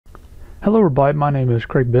Hello everybody, my name is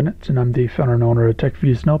Craig Bennett and I'm the founder and owner of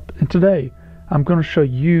TechViews Nope, and today I'm going to show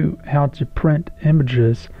you how to print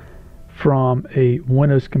images from a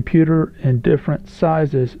Windows computer in different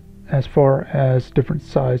sizes as far as different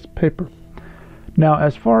sized paper. Now,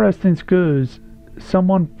 as far as things goes,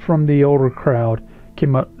 someone from the older crowd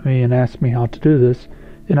came up to me and asked me how to do this,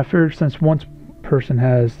 and I figured since one person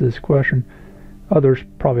has this question, others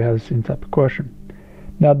probably have the same type of question.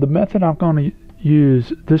 Now, the method I'm going to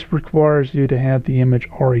use, this requires you to have the image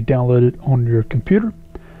already downloaded on your computer,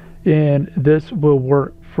 and this will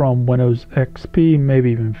work from Windows XP, maybe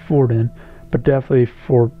even before then, but definitely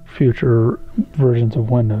for future versions of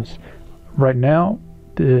Windows. Right now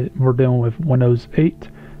we're dealing with Windows 8.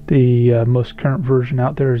 The most current version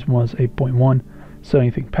out there is Windows 8.1, so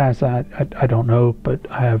anything past that I don't know, but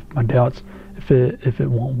I have my doubts if it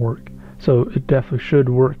won't work. So it definitely should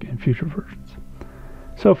work in future versions.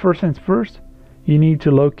 So first things first, you need to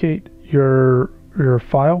locate your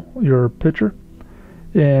file, your picture,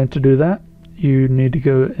 and to do that you need to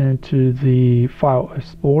go into the File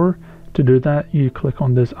Explorer. To do that, you click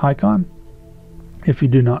on this icon. If you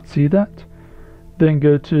do not see that, then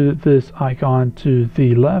go to this icon to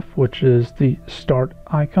the left, which is the Start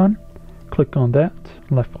icon. Click on that,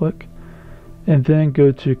 left click, and then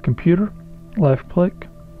go to Computer, left click,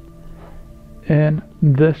 and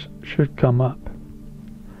this should come up.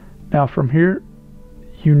 Now from here,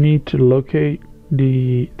 you need to locate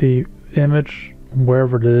the image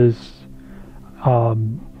wherever it is,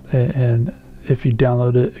 and if you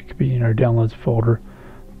download it, it could be in your downloads folder,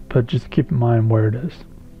 but just keep in mind where it is.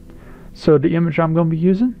 So the image I'm going to be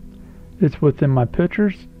using, it's within my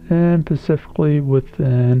pictures and specifically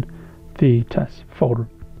within the test folder.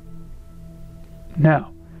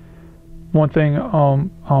 Now, one thing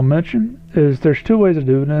I'll mention is there's two ways of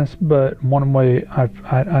doing this, but one way I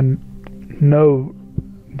know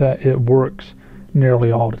that it works nearly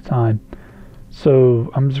all the time. So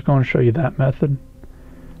I'm just going to show you that method.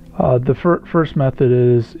 The first method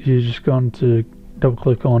is you're just going to double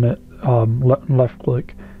click on it, left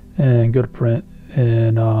click, and go to print,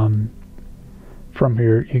 and from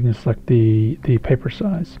here you can select the paper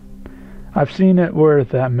size. I've seen it where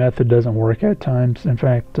that method doesn't work at times. In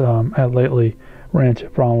fact, I lately ran into a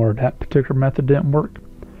problem where that particular method didn't work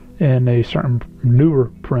in a certain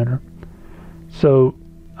newer printer. So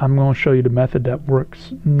I'm going to show you the method that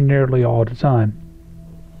works nearly all the time.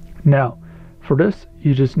 Now, for this,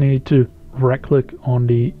 you just need to right click on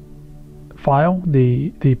the file, the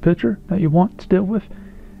picture that you want to deal with,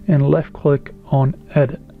 and left click on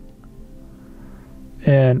Edit.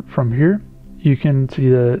 And from here, you can see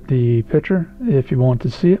the picture. If you want to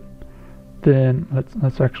see it, then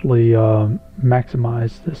let's actually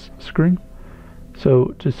maximize this screen.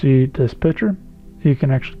 So to see this picture, you can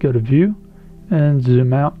actually go to View and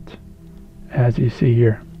zoom out, as you see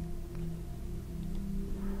here.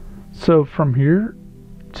 So from here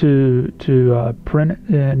to print it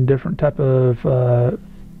in different type of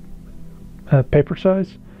paper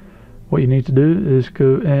size, what you need to do is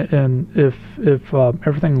go and if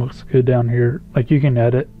everything looks good down here, like you can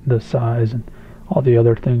edit the size and all the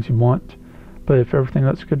other things you want, but if everything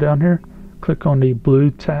looks good down here, click on the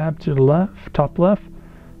blue tab to the left, top left,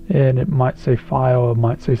 and it might say File, it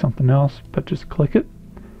might say something else, but just click it,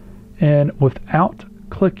 and without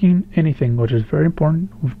clicking anything, which is very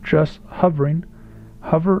important, with just hovering,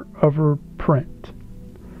 hover over Print,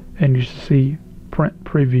 and you see Print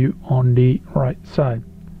Preview on the right side.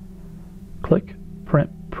 Click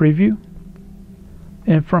Print Preview,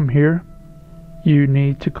 and from here you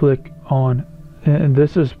need to click on, and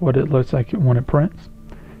this is what it looks like when it prints,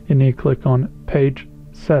 you need to click on Page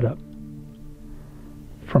Setup.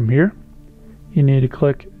 From here you need to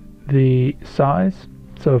click the size.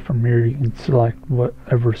 So from here you can select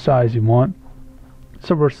whatever size you want.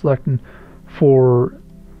 So we're selecting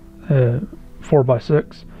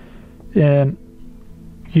 4x6, and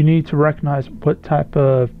you need to recognize what type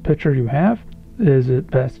of picture you have. Is it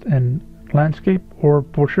best in landscape or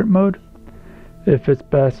portrait mode? If it's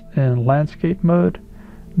best in landscape mode,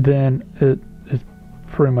 then it's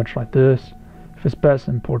pretty much like this. If it's best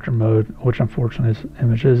in portrait mode, which unfortunately this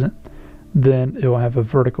image isn't, then it will have a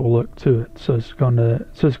vertical look to it. So it's going to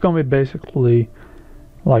be basically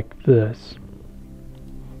like this,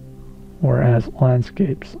 whereas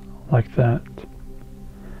landscapes like that.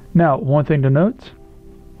 Now, one thing to note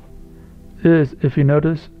is if you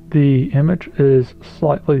notice the image is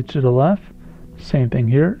slightly to the left, same thing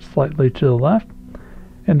here, slightly to the left,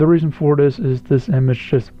 and the reason for this is this image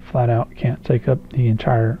just flat out can't take up the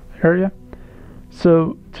entire area.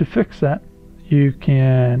 So to fix that, you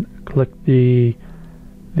can click the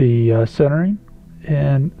centering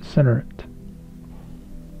and center it.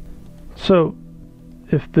 So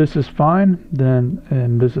if this is fine, then,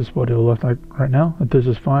 and this is what it will look like right now. If this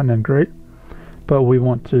is fine, then great. But we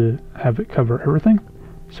want to have it cover everything.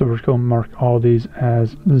 So we're just going to mark all these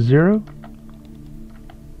as 0,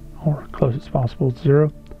 or close as possible to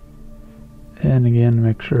 0. And again,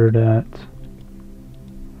 make sure that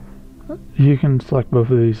you can select both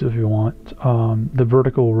of these if you want. The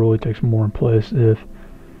vertical really takes more in place if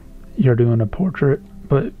you're doing a portrait,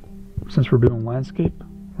 but since we're doing landscape,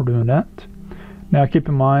 we're doing that. Now keep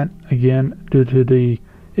in mind, again, due to the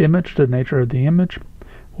image, the nature of the image,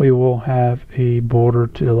 we will have a border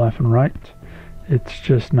to the left and right. It's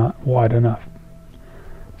just not wide enough.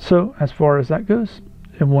 So as far as that goes,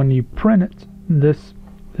 and when you print it, this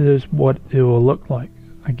is what it will look like.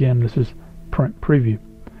 Again, this is print preview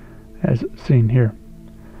as seen here.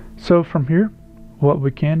 So from here, what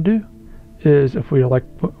we can do is, if we like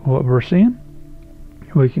what we're seeing,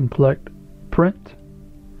 we can click print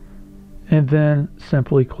and then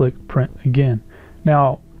simply click print again.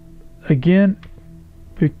 Now again,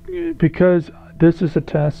 because this is a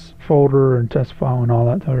test folder and test file and all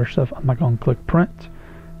that other stuff, I'm not going to click print.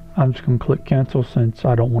 I'm just going to click cancel since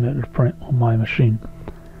I don't want it to print on my machine.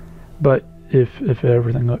 But if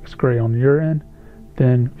everything looks great on your end,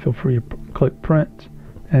 then feel free to click print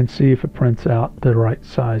and see if it prints out the right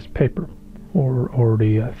size paper, or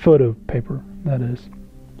the photo paper, that is.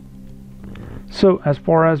 So as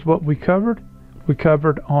far as what we covered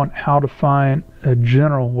on how to find a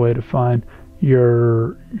general way to find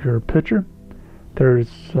your picture. There's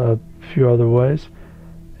a few other ways,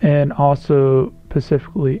 and also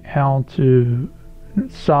specifically how to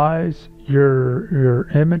size your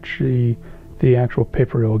image, the actual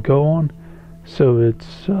paper it will go on. So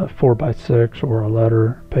it's 4x6 or a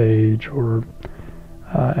letter page, or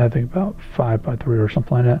I think about 5x3 or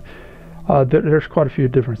something like that. There's quite a few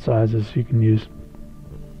different sizes you can use.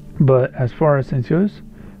 But as far as things goes,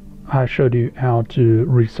 I showed you how to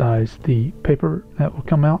resize the paper that will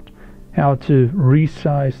come out, how to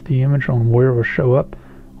resize the image on where it will show up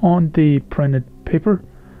on the printed paper,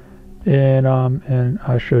 and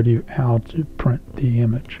I showed you how to print the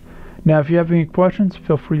image. Now if you have any questions,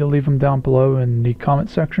 feel free to leave them down below in the comment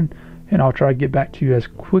section, and I'll try to get back to you as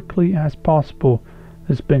quickly as possible.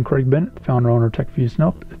 This has been Craig Bennett, founder owner of TechViews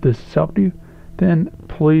Nope. If this has helped you, then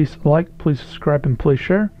please like, please subscribe, and please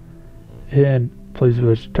share. And please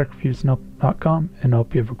visit techreviewsnope.com, and I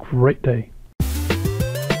hope you have a great day.